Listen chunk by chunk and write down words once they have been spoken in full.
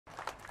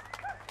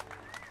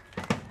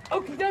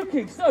Okie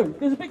dokie, so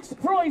there's a big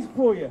surprise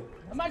for you.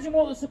 Imagine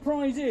what the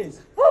surprise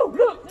is. Oh,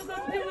 look, there's those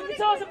people with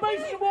guitars and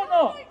basses and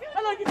whatnot.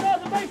 Hello,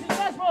 guitars and basses,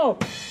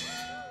 CLASHMOB.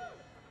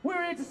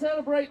 We're here to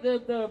celebrate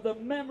the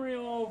memory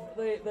of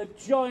the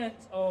giant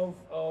of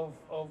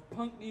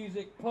punk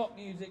music, pop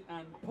music,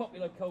 and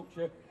popular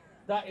culture.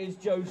 That is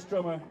Joe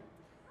Strummer.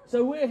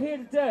 So we're here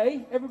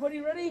today.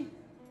 Everybody ready?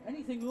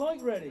 Anything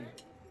like ready?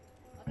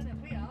 I don't know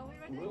if we are. Are we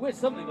ready? We're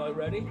something like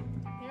ready. You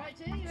right,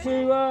 Jade?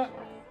 You ready?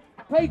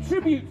 To pay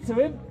tribute to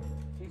him,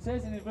 he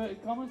says in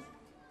inverted commas,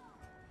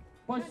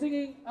 by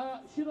singing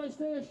Should I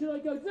Stay or Should I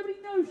Go? Does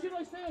everybody know Should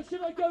I Stay or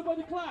Should I Go by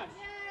The Clash?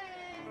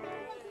 Yay! Who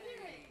wants to do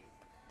it?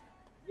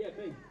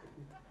 Yeah, me.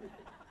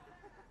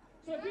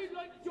 So if you'd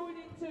like to join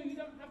in too, you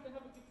don't have to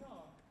have a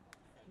guitar.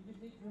 You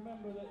just need to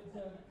remember that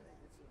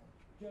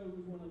Joe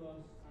was one of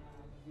us,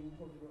 and you will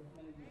probably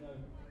many of you know,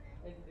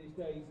 ended his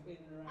days in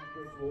and around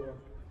Bridgwater,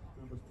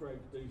 and was proud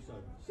to do so.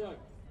 So,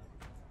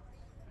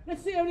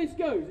 let's see how this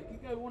goes. It can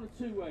go one of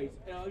two ways.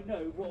 And I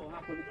know what will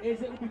happen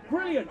is it will be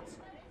brilliant.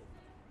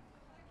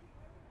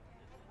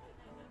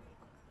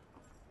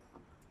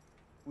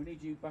 We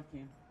need you back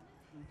in.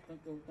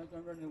 Don't go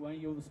running away.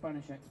 You're the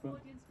Spanish expert.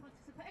 Audience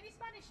participate. Any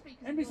Spanish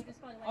speakers in the audience,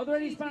 by the way? Are there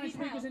any Please, Spanish please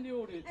help. speakers in the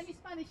audience? Any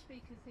Spanish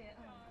speakers here?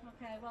 Oh,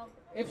 okay, well.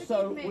 If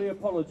so, we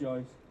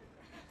apologise.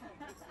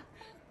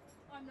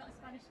 I'm not a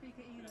Spanish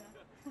speaker either.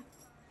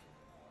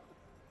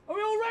 Are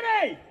we all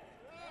ready?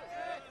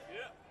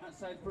 Yeah. That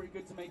sounds pretty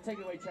good to me. Take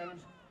it away, Sharon.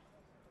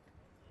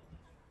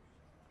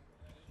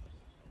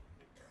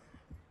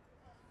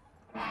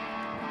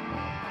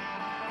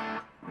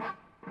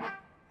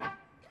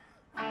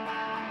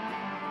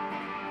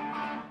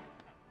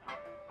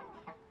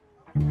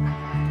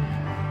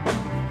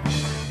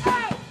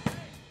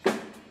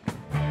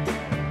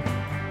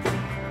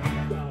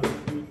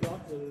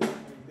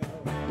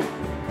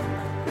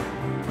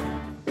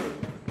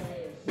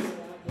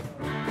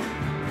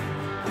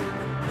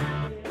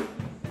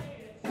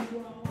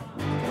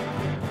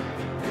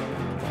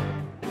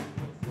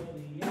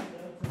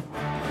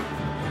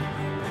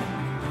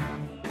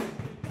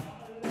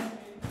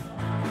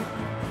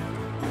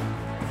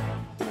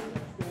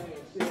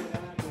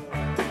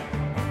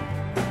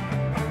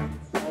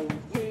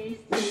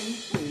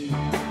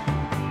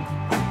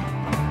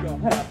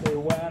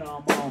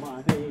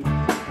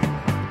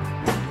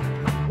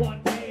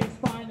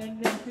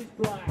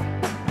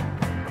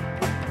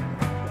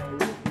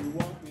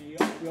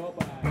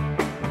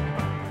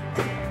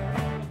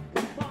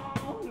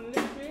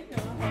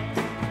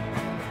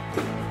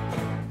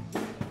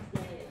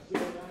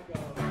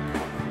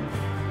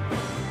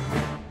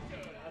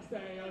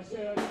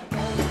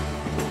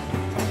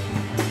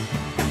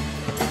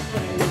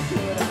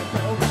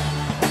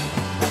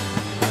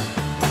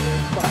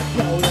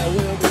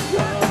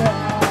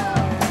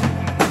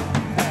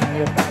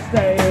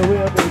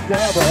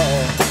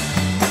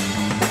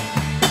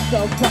 So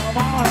come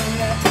on and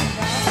let me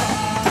know.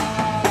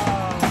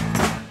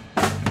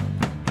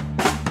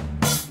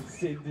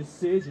 This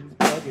indecision's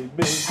bugging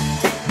me.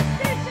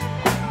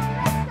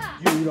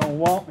 You don't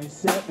want me,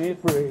 set me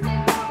free.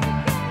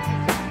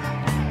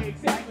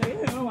 Exactly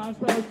who I'm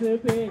supposed to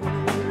be.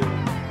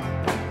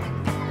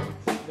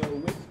 No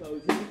which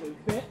clothes even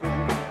fit me.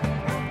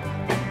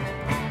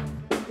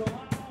 Go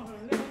on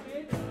and let me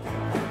know.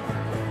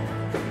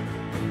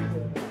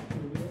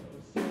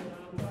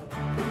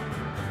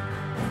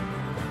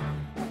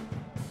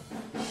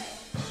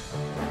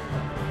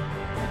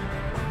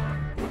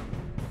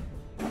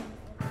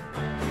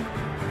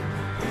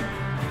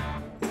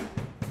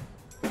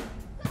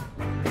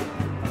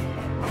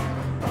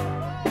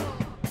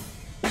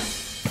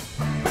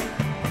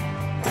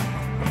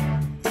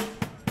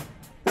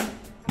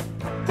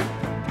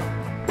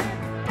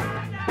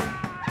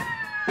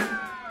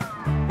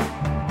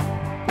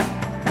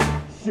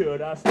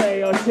 Should I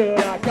stay or should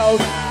I go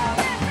now?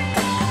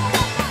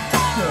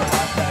 Should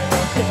I stay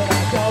or should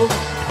I go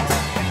now?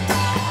 If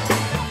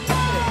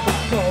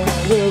I go, there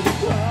will be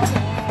trouble.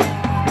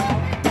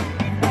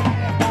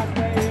 If I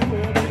stay, it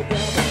will be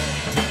trouble.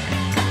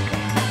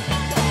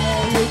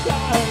 Oh, you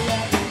gotta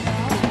let me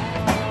know.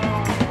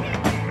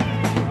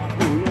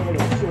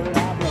 Should I should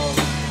I go?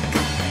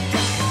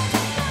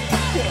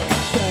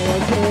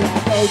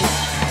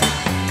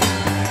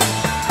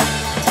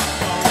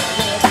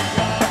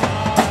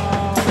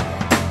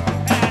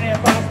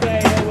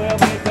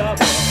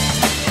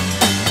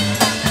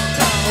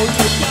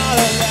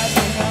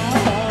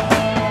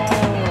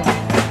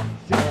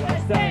 Should I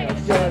stay or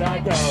should I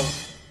go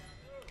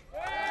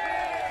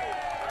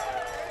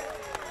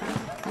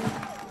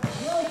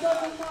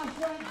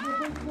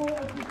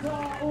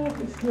now?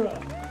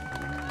 Orchestra.